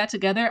first got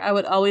together, I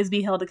would always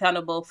be held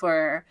accountable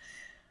for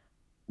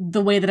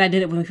the way that I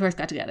did it when we first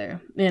got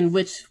together. In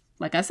which,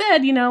 like I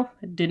said,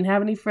 didn't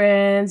have any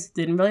friends,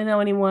 didn't really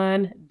know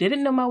anyone,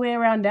 didn't know my way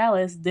around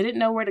Dallas, didn't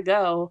know where to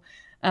go,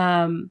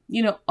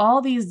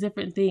 all these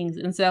different things.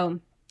 And so,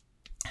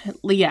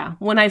 yeah,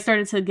 when I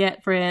started to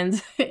get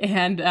friends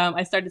and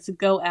I started to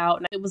go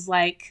out, it was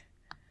like,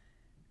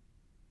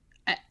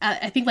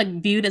 I think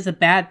like viewed as a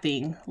bad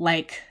thing.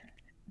 Like,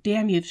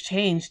 damn, you've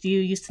changed. You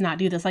used to not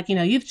do this. Like,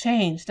 you've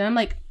changed. And I'm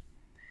like,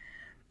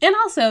 and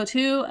also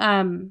too,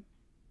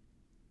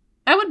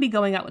 I would be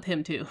going out with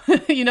him too.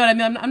 You know what I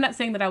mean? I'm not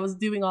saying that I was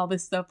doing all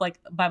this stuff like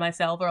by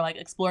myself or like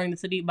exploring the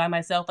city by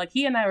myself. Like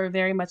he and I were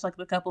very much like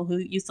the couple who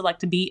used to like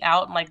to be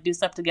out and like do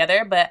stuff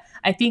together. But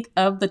I think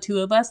of the two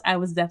of us, I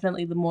was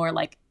definitely the more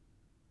like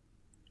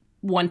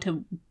one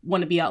to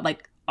want to be out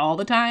like all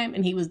the time,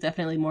 and he was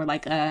definitely more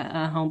like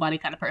a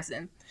homebody kind of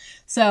person.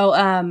 So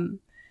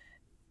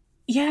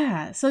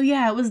yeah,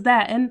 it was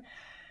that. And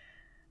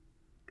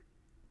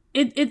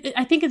it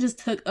I think it just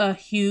took a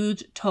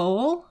huge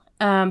toll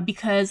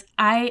because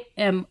I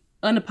am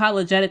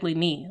unapologetically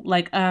me.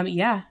 Like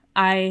yeah,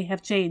 I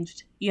have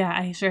changed. Yeah,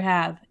 I sure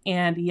have.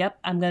 And yep,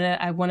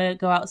 I want to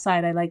go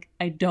outside.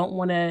 I don't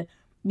want to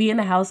be in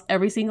the house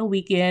every single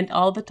weekend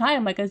all the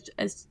time. Like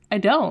I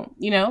don't,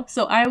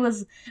 So I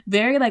was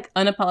very like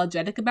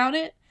unapologetic about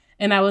it,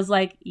 and I was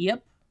like,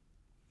 yep,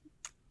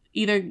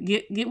 either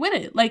get with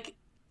it. Like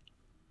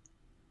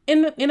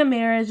in a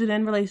marriage and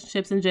in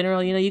relationships in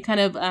general, you kind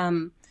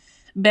of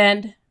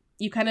bend,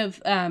 you kind of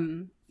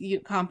you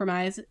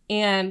compromise,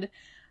 and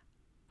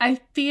I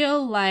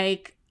feel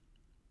like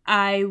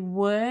I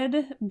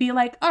would be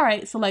like, all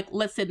right, so like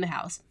let's sit in the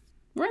house.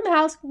 We're in the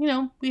house,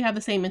 we have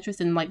the same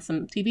interest in like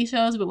some TV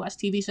shows. We watch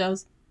TV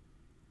shows.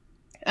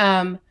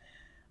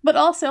 But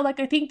also like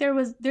I think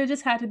there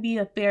just had to be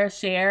a fair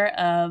share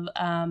of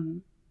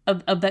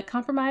that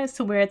compromise,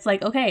 to where it's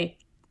like, okay,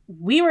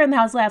 we were in the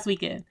house last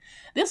weekend.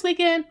 This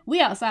weekend,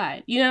 we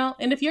outside,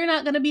 And if you're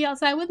not gonna be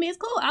outside with me, it's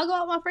cool. I'll go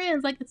out with my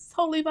friends. Like it's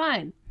totally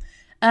fine.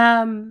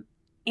 And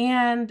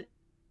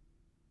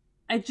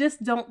I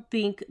just don't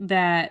think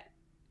that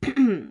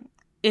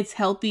it's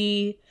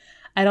healthy.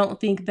 I don't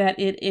think that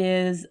it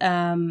is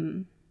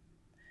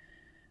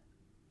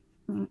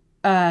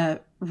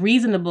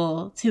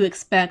reasonable to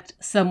expect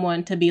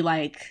someone to be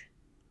like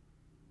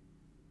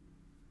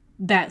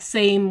that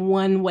same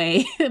one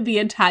way the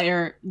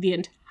entire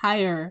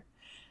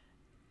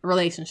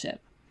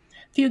relationship.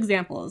 A few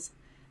examples.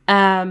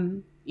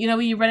 When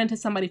you run into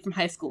somebody from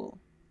high school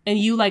and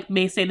you like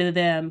may say to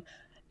them,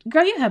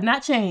 girl, you have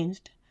not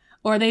changed.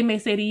 Or they may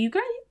say to you,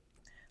 girl,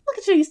 look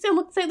at you, you still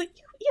look, say like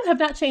you have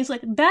not changed.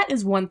 Like that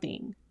is one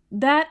thing.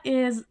 That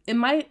is, in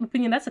my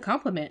opinion, that's a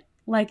compliment.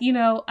 Like,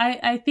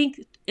 I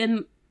think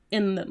in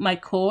my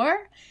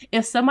core,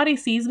 if somebody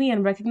sees me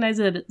and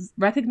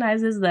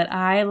recognizes that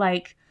I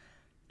like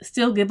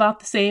still give off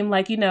the same,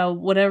 like,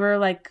 whatever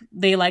like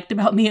they liked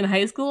about me in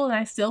high school, and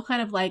I still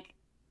kind of like,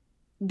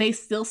 they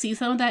still see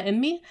some of that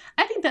in me,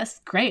 I think that's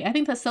great. I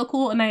think that's so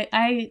cool. And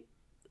I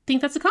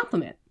think that's a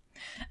compliment.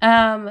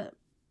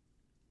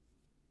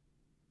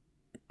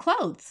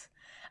 Clothes.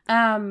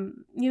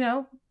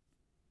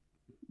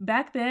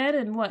 Back then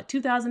in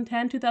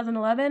 2010,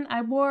 2011,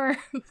 I wore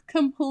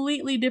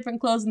completely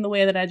different clothes in the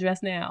way that I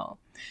dress now.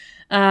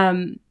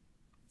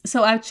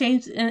 So I've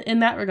changed in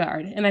that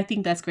regard. And I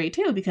think that's great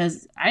too,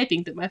 because I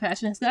think that my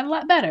fashion has got a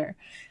lot better.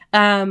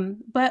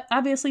 But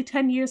obviously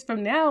 10 years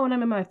from now, when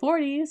I'm in my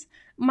 40s,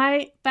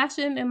 my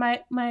fashion and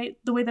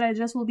the way that I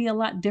dress will be a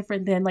lot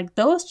different. Than like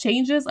those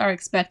changes are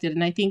expected.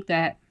 And I think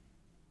that,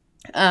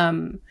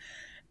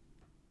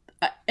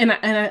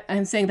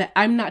 I'm saying that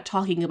I'm not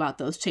talking about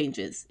those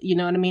changes. You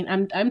know what I mean?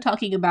 I'm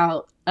talking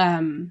about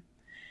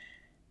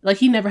like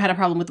he never had a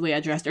problem with the way I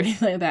dressed or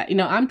anything like that. You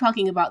know, I'm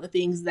talking about the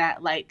things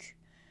that like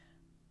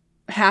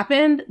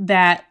happened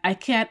that I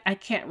can't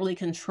really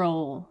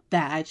control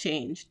that I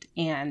changed.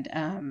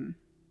 And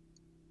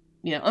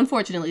you know,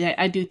 unfortunately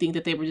I do think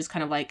that they were just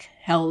kind of like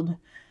held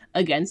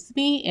against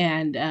me,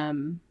 and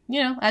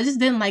you know, I just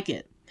didn't like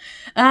it.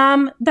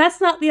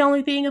 That's not the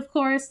only thing, of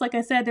course. Like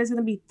I said, there's going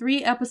to be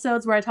 3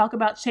 episodes where I talk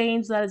about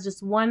change. That is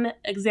just one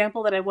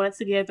example that I wanted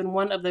to give, and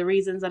one of the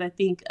reasons that I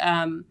think,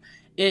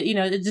 it, you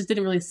know, it just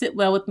didn't really sit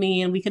well with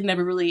me, and we could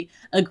never really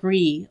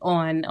agree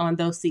on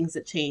those things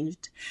that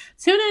changed.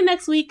 Tune in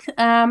next week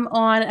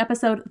on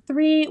episode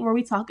 3, where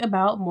we talk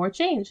about more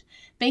change.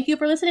 Thank you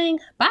for listening.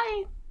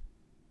 Bye.